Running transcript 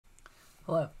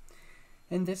Hello.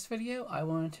 In this video, I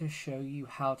wanted to show you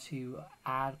how to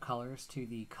add colors to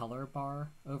the color bar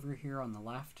over here on the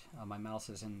left. My mouse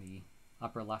is in the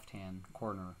upper left-hand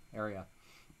corner area.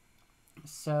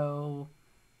 So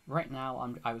right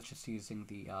now, I was just using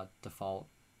the default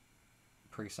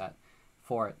preset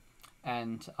for it.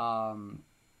 And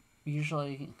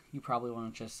usually, you probably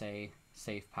want to just say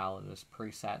save palette as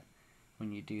preset.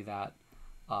 When you do that,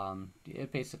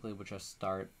 it basically would just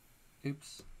start.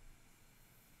 Oops.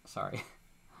 Sorry.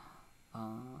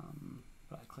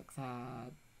 But I click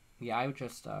that. Yeah, I would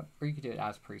just, or you could do it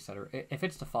as preset, or if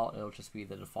it's default, it'll just be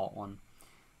the default one.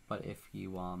 But if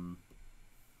you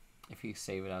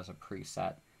save it as a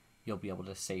preset, you'll be able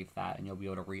to save that, and you'll be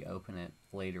able to reopen it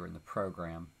later in the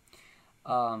program.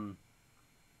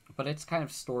 But it's kind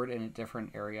of stored in a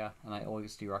different area, and I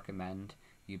always do recommend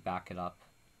you back it up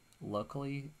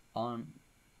locally on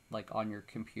your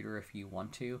computer if you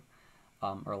want to.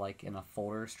 Or like in a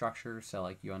folder structure, so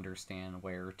like you understand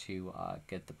where to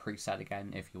get the preset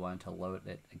again if you want to load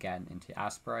it again into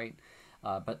Aseprite.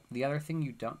 But the other thing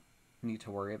you don't need to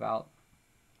worry about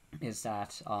is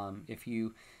that if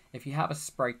you have a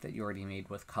sprite that you already made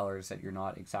with colors that you're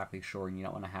not exactly sure, and you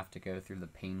don't want to have to go through the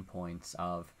pain points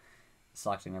of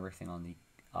selecting everything on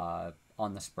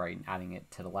the sprite and adding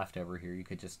it to the left over here, you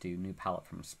could just do new palette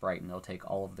from sprite, and it'll take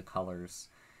all of the colors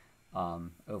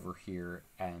over here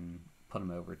and put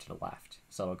them over to the left.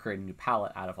 So it'll create a new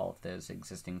palette out of all of those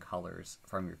existing colors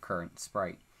from your current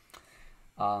sprite.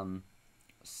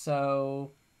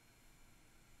 So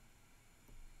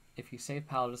if you save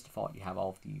palette as default, you have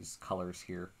all of these colors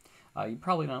here. You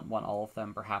probably don't want all of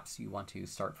them. Perhaps you want to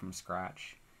start from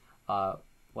scratch.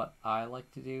 What I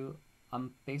like to do,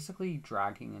 I'm basically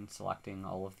dragging and selecting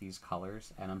all of these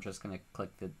colors, and I'm just going to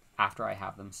click after I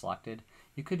have them selected.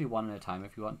 You could do one at a time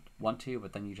if you want to,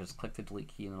 but then you just click the delete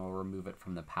key and it'll remove it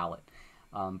from the palette.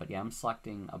 But yeah, I'm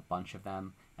selecting a bunch of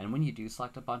them, and when you do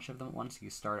select a bunch of them at once, you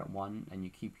start at one and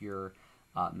you keep your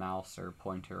mouse or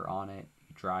pointer on it,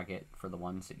 you drag it for the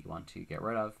ones that you want to get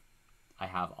rid of. I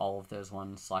have all of those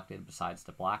ones selected besides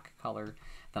the black color.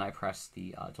 Then I press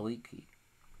the delete key.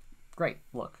 Great,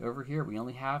 look, over here we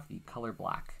only have the color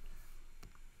black.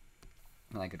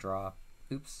 And I could draw,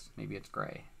 oops, maybe it's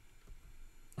gray.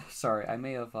 Sorry, I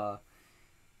may have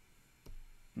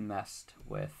messed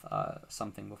with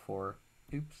something before.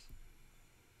 Oops.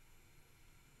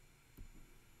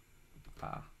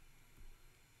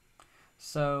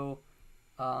 So,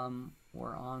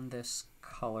 we're on this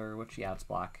color, which, yeah, it's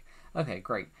black. Okay,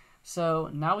 great. So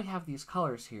now we have these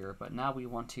colors here, but now we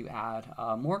want to add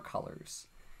more colors.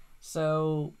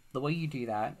 So the way you do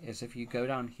that is if you go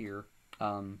down here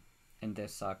in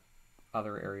this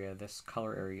other area, this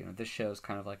color area, this shows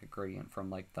kind of like a gradient from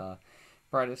like the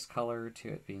brightest color to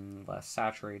it being less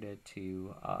saturated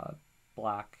to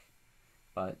black.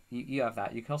 But you have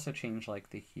that. You can also change like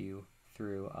the hue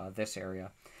through this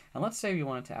area. And let's say we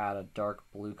wanted to add a dark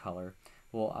blue color.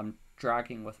 Well, I'm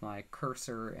dragging with my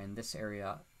cursor in this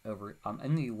area over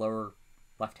in the lower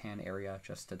left-hand area,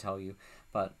 just to tell you,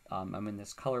 but I'm in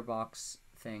this color box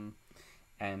thing,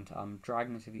 and I'm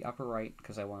dragging it to the upper right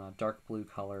because I want a dark blue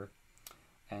color.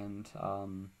 And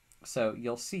so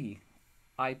you'll see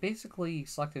I basically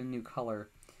selected a new color,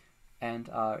 and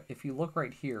if you look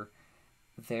right here,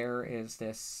 there is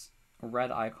this red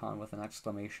icon with an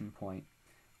exclamation point.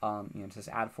 It says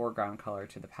add foreground color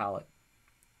to the palette.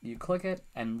 You click it,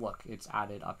 and look, it's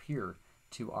added up here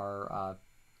to our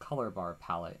color bar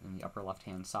palette in the upper left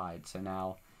hand side. So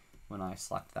now when I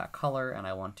select that color and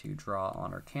I want to draw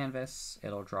on our canvas,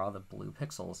 it'll draw the blue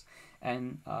pixels.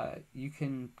 And you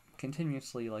can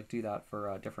continuously like do that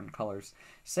for different colors.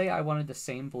 Say I wanted the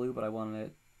same blue, but I want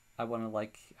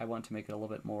to make it a little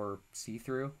bit more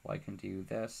see-through. Well, I can do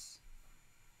this.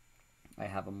 I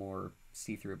have a more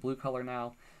see-through blue color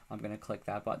now. I'm going to click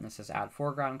that button that says add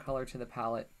foreground color to the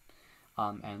palette.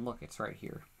 And look, it's right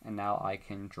here. And now I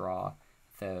can draw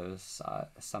those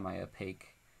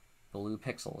semi-opaque blue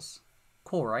pixels.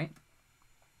 Cool, right?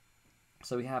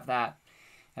 So we have that,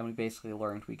 and we basically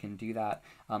learned we can do that.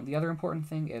 The other important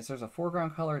thing is there's a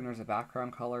foreground color and there's a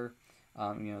background color.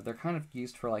 They're kind of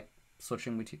used for like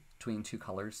switching between two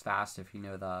colors fast. If you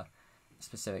know the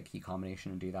specific key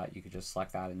combination to do that, you could just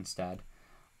select that instead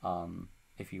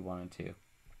if you wanted to.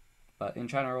 But in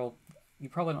general, you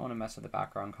probably don't want to mess with the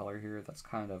background color here. That's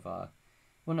kind of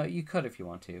well, no, you could if you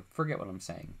want to. Forget what I'm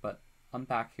saying, but I'm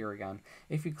back here again.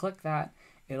 If you click that,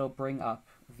 it'll bring up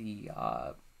the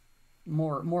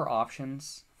more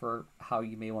options for how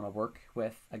you may want to work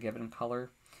with a given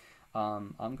color.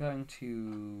 I'm going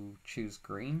to choose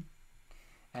green,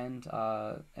 and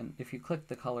if you click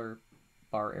the color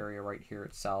bar area right here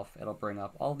itself, it'll bring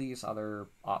up all these other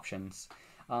options.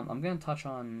 I'm going to touch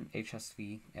on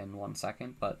HSV in 1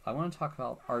 second, but I want to talk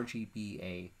about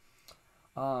RGBA.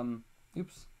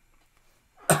 Oops.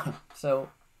 So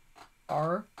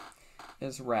R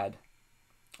is red.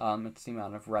 It's the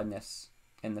amount of redness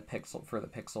in the pixel for the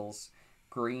pixels.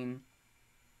 Green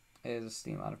is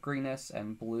the amount of greenness,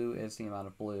 and blue is the amount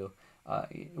of blue.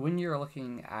 When you're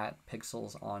looking at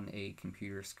pixels on a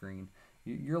computer screen,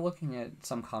 you're looking at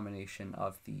some combination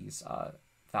of these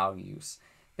values.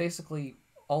 Basically,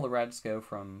 all the reds go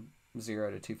from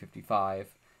 0 to 255,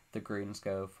 the greens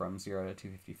go from 0 to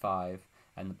 255,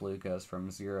 and the blue goes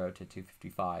from 0 to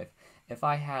 255. If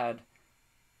I had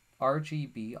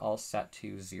RGB all set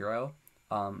to 0,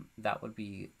 that would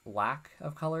be lack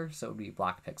of color, so it would be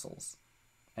black pixels.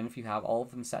 And if you have all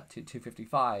of them set to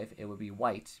 255, it would be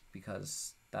white,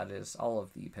 because that is all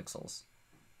of the pixels,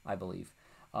 I believe.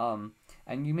 And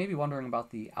you may be wondering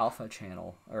about the alpha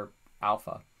channel, or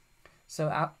alpha.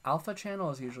 So alpha channel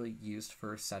is usually used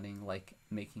for setting, like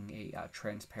making a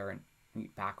transparent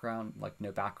background, like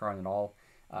no background at all.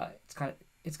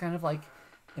 It's kind of like,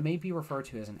 it may be referred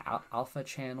to as an alpha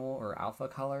channel or alpha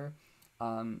color.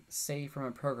 Say from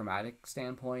a programmatic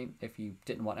standpoint, if you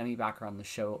didn't want any background to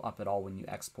show up at all when you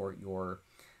export your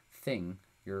thing,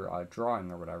 your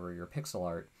drawing or whatever, your pixel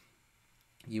art,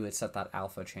 you would set that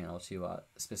alpha channel to a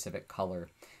specific color.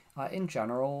 In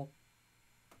general,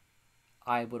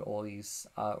 I would always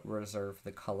reserve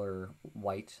the color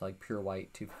white, like pure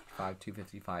white, 255,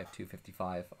 255,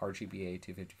 255, RGBA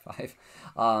 255.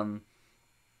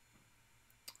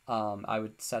 I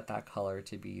would set that color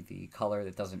to be the color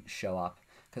that doesn't show up.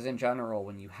 Because in general,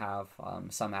 when you have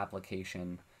some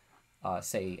application,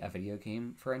 say a video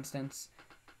game, for instance,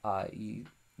 you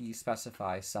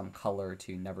specify some color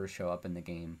to never show up in the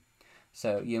game.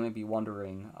 So you may be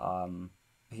wondering,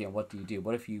 what do you do?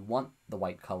 What if you want the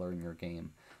white color in your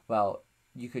game? Well,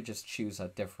 you could just choose a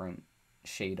different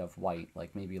shade of white,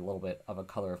 like maybe a little bit of a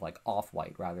color of like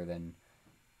off-white rather than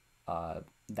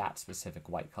that specific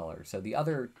white color. So the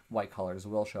other white colors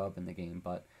will show up in the game,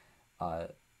 but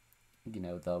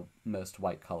the most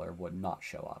white color would not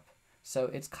show up. So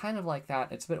it's kind of like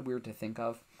that. It's a bit weird to think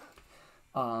of.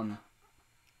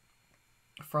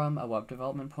 From a web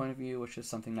development point of view, which is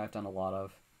something I've done a lot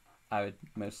of, I would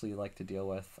mostly like to deal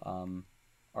with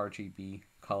RGB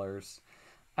colors.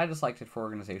 I just liked it for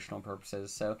organizational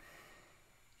purposes. So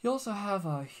you also have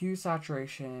hue,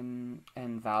 saturation,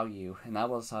 and value, and that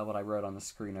was what I wrote on the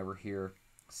screen over here.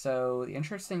 So the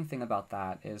interesting thing about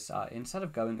that is instead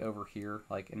of going over here,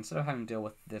 like instead of having to deal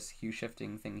with this hue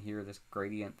shifting thing here, this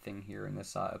gradient thing here, and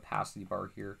this opacity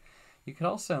bar here, you could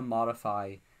also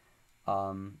modify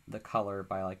the color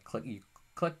by like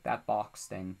click that box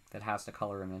thing that has the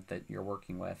color in it that you're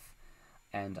working with,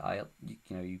 and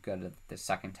you go to the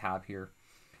second tab here,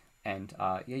 and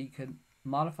you could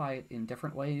modify it in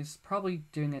different ways. Probably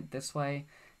doing it this way,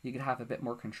 you could have a bit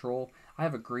more control. I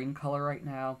have a green color right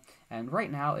now, and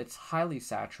right now it's highly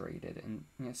saturated, and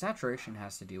saturation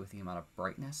has to do with the amount of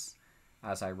brightness,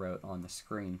 as I wrote on the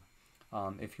screen.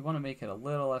 If you want to make it a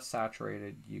little less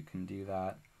saturated, you can do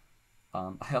that.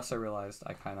 I also realized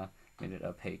I kind of made it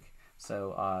opaque.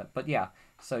 So, but yeah,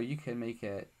 so you can make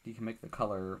the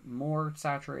color more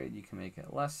saturated, you can make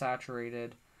it less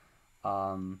saturated.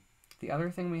 The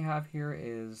other thing we have here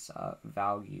is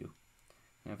value.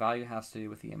 Value has to do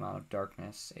with the amount of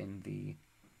darkness in the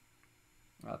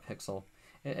pixel.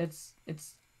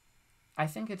 I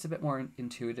think it's a bit more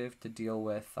intuitive to deal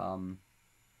with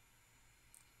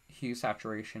hue,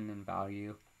 saturation, and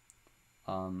value.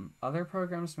 Other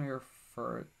programs may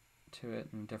refer to it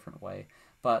in a different way,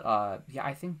 but yeah,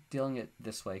 I think dealing it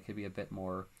this way could be a bit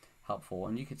more helpful.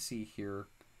 And you can see here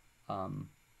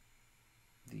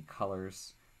the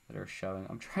colors that are showing.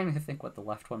 I'm trying to think what the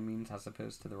left one means as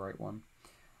opposed to the right one.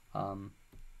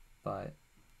 But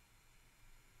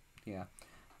yeah,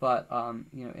 but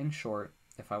in short,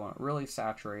 if I want it really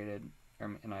saturated,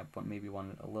 and I maybe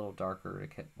want it a little darker to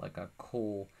get like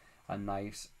a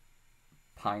nice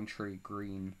pine tree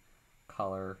green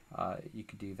color, you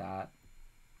could do that.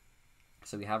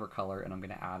 So we have our color, and I'm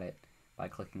going to add it by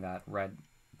clicking that red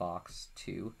box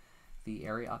to the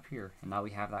area up here, and now we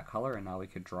have that color, and now we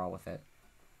could draw with it.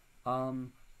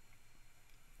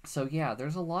 So yeah,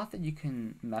 there's a lot that you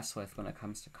can mess with when it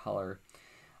comes to color.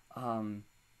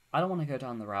 I don't want to go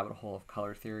down the rabbit hole of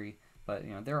color theory, but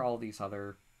there are all these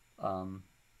other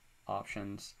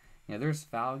options. There's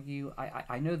value.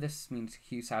 I know this means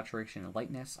hue, saturation, and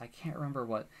lightness. I can't remember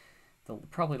what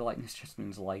probably the lightness just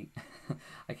means light.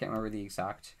 I can't remember the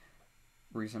exact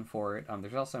reason for it.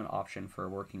 There's also an option for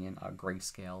working in a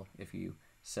grayscale if you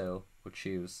so would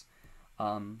choose.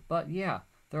 But yeah,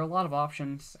 there are a lot of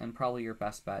options, and probably your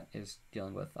best bet is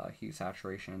dealing with hue,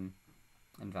 saturation,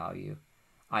 and value,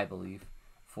 I believe,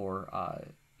 for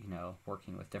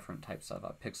working with different types of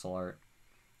pixel art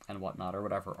and whatnot, or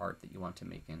whatever art that you want to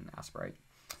make in Aseprite.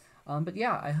 But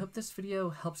yeah, I hope this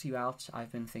video helps you out.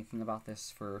 I've been thinking about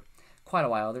this for quite a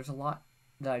while. There's a lot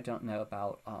that I don't know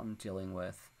about dealing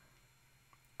with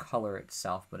color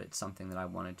itself, but it's something that I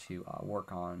wanted to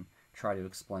work on, try to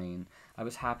explain. I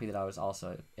was happy that I was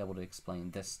also able to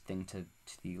explain this thing to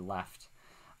the left.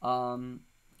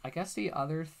 I guess the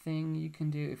other thing you can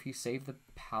do if you save the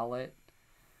palette,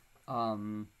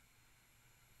 I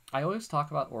always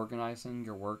talk about organizing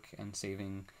your work and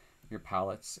saving your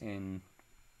palettes in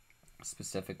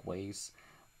specific ways.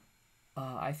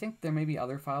 I think there may be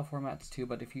other file formats too,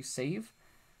 but if you save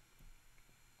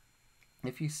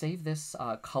this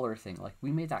color thing, like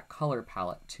we made that color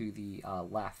palette to the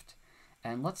left,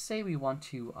 and let's say we want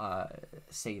to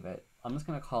save it. I'm just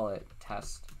going to call it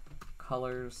test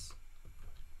colors,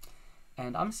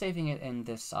 and I'm saving it in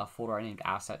this folder I named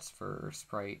assets for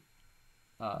sprite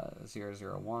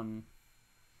 001.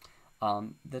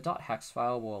 The .hex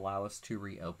file will allow us to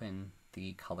reopen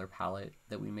the color palette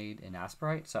that we made in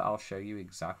Aseprite, so I'll show you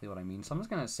exactly what I mean. So I'm just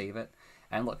going to save it,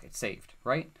 and look, it's saved,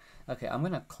 right? Okay, I'm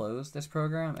going to close this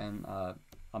program, and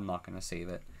I'm not going to save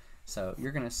it. So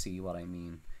you're going to see what I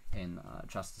mean in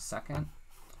just a second.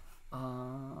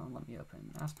 Let me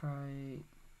open Aseprite.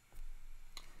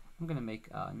 I'm going to make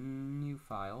a new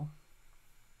file.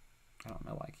 I don't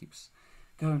know why it keeps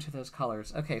going to those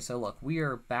colors. Okay, so look, we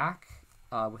are back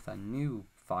with a new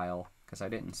file because I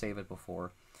didn't save it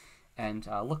before. And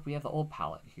look, we have the old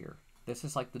palette here. This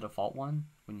is like the default one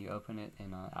when you open it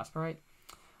in Aseprite.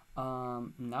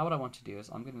 Now what I want to do is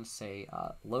I'm going to say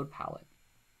load palette.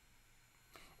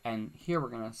 And here we're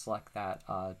going to select that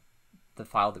the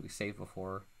file that we saved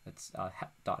before. It's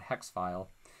 .hex file.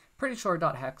 Pretty sure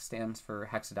 .hex stands for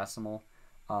hexadecimal.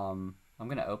 I'm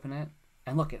going to open it.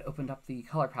 And look, it opened up the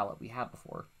color palette we had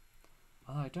before.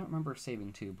 I don't remember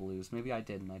saving two blues. Maybe I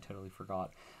did and I totally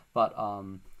forgot. But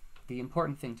the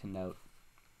important thing to note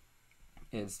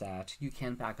is that you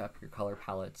can back up your color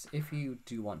palettes if you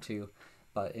do want to,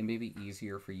 but it may be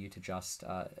easier for you to just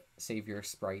save your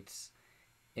sprites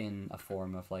in a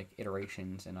form of like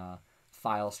iterations in a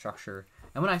file structure.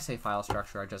 And when I say file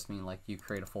structure, I just mean like you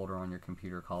create a folder on your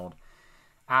computer called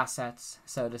assets,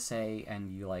 so to say, and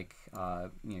you like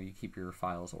you keep your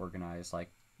files organized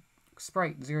like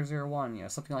sprite 001,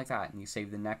 something like that, and you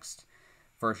save the next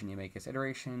version you make as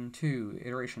iteration 2,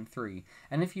 iteration 3.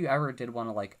 And if you ever did want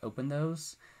to like open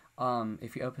those,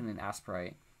 if you open an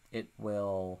Aseprite, it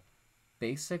will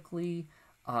basically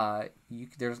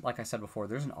there's, like I said before,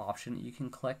 there's an option that you can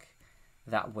click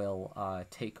that will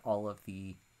take all of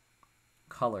the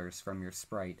colors from your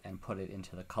sprite and put it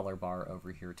into the color bar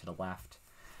over here to the left.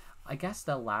 I guess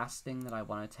the last thing that I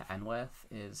wanted to end with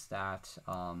is that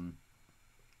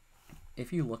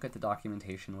if you look at the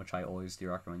documentation, which I always do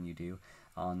recommend you do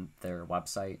on their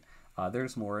website,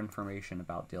 there's more information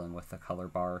about dealing with the color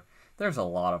bar. There's a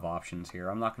lot of options here.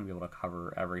 I'm not going to be able to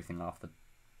cover everything off the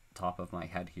top of my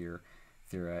head here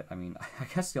through it. I mean, I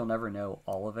guess you'll never know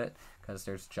all of it because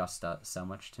there's just so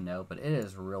much to know, but it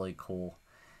is really cool.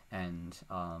 And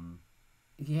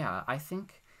yeah, I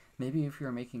think maybe if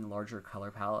you're making larger color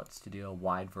palettes to do a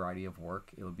wide variety of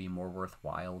work, it would be more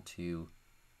worthwhile to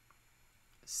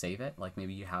save it. Like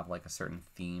maybe you have like a certain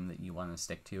theme that you want to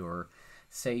stick to, or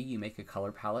say you make a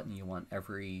color palette and you want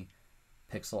every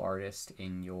pixel artist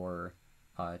in your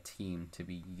team to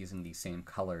be using these same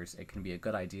colors. It can be a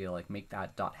good idea to like make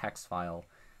that .hex file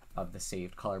of the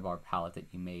saved color bar palette that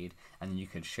you made, and then you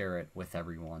could share it with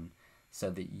everyone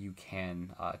so that you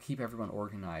can keep everyone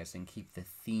organized and keep the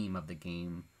theme of the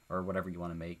game or whatever you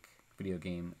want to make, video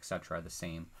game, etc., the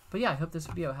same. But yeah, I hope this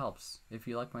video helps. If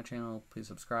you like my channel, please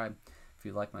subscribe. If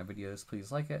you like my videos,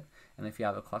 please like it. And if you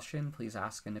have a question, please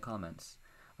ask in the comments.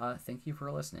 Thank you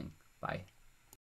for listening. Bye.